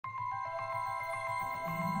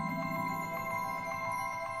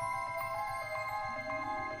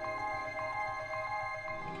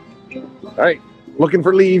All right, looking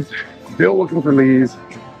for leaves. Still looking for leaves.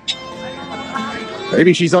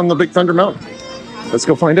 Maybe she's on the Big Thunder Mountain. Let's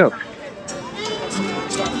go find out.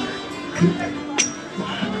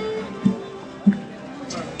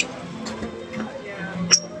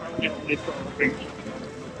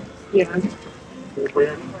 Yeah.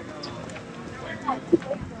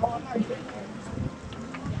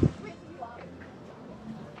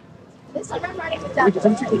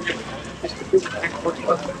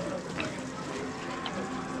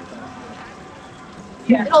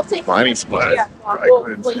 Yeah, it'll take Climbing splat. Yeah.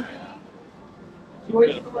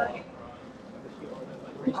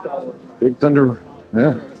 Big Thunder,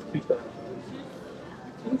 yeah.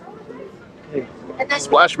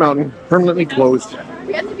 Splash Mountain, permanently closed.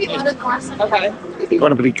 We have to be out of class. Okay.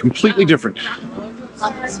 Going to be completely different.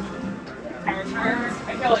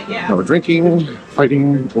 No drinking,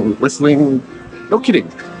 fighting, or whistling. No kidding.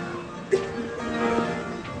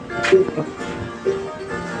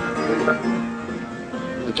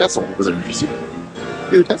 The castle over there. You see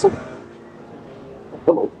the castle?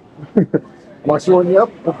 Hello. Am I showing you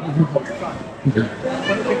up?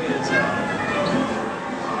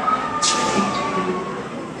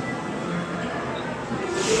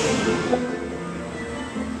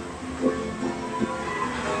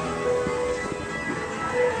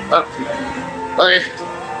 Up, right,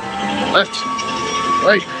 left,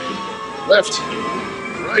 right, left,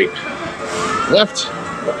 right, left,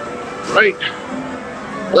 right,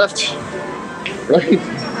 left, right.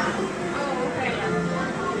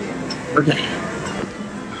 Okay.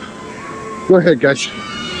 Go ahead, guys.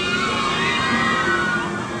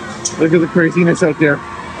 Look at the craziness out there.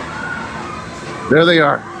 There they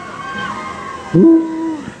are.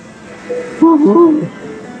 Woo. Woo-hoo.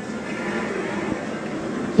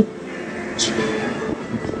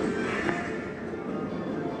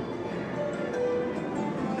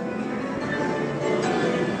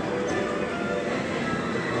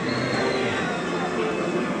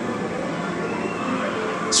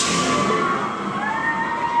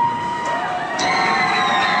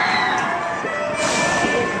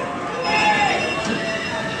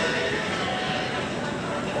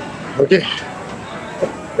 Okay,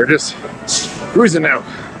 we're just cruising now.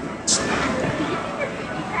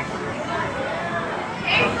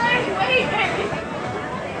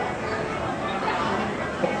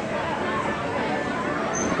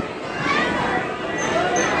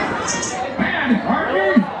 And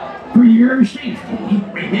partner, for your safety,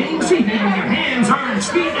 remain seated with your hands, arms,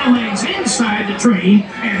 feet, and legs inside the train,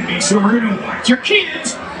 and be sure to watch your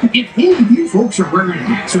kids. If any of you folks are wearing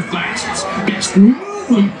hats or glasses, best remove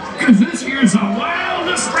them, because this here's the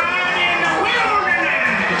wildest ride in the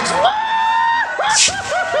wilderness.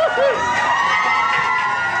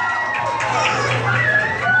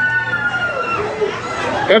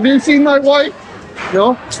 Have you seen my wife?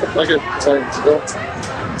 No? Okay, sorry. No.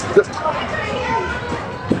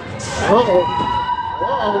 Uh-oh.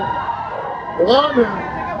 Uh-oh. Hold on now.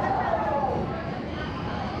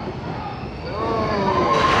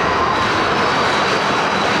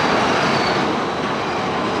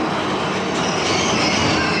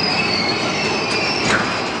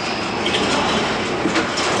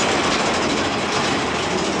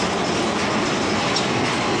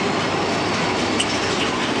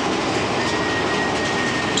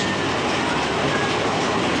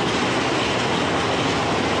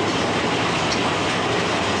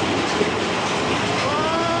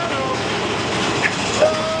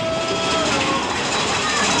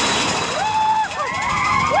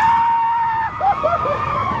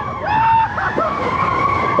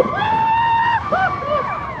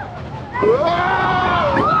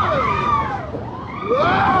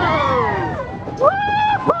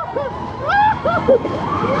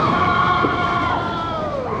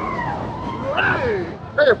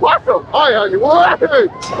 Hey, watch them! Hi, how you? Hey!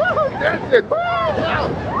 That's it!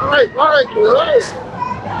 Alright, alright!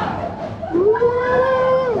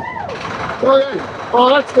 Okay. Oh,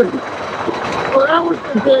 that's good. Oh, that was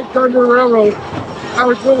the Big Thunder Railroad. I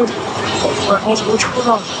was doing. What's going on? What's going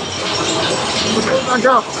on?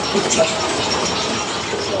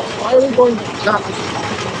 Why are we going back?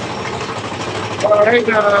 Alright,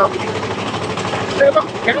 hey, look,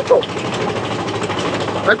 cancel.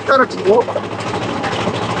 That's kind of cool.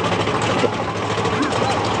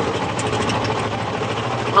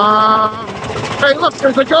 Hey, look,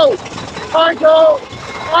 there's a goat. Hi, goat.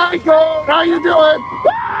 Hi, goat. How you doing?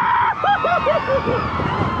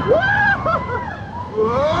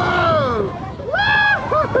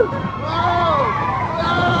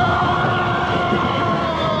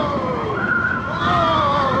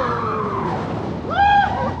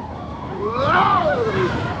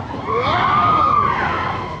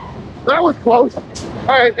 close. All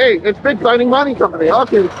right, hey, it's Big Finding Mining Company.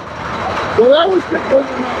 Okay. So that was Big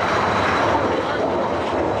Finding Mining.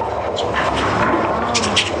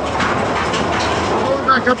 Going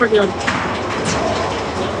back up again.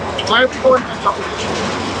 Why are we going back up again?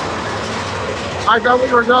 I thought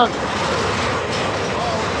we were done.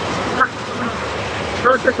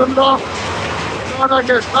 First it comes off. Not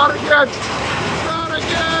again. Not again. Not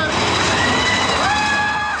again.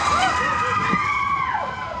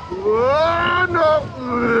 Whoa, no.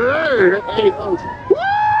 Hey, oh.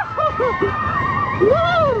 Woo!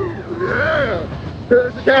 Yeah.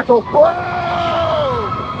 There's the castle. Whoa!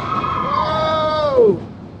 Whoa!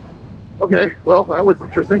 Okay, well, that was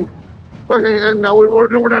interesting. Okay, and now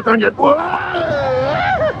we're not done yet. Whoa!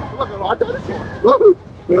 Look at all dinosaurs. Whoa!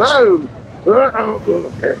 Whoa!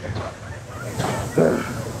 Okay.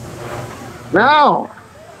 Now,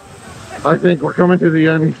 I think we're coming to the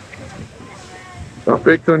end of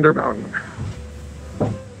Big Thunder Mountain.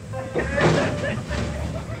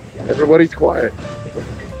 Everybody's quiet.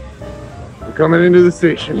 We're coming into the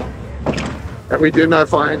station, and we did not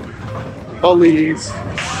find a leaves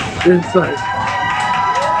in sight.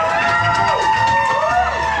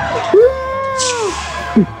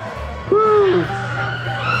 Woo! Woo!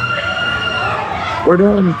 We're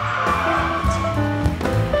done.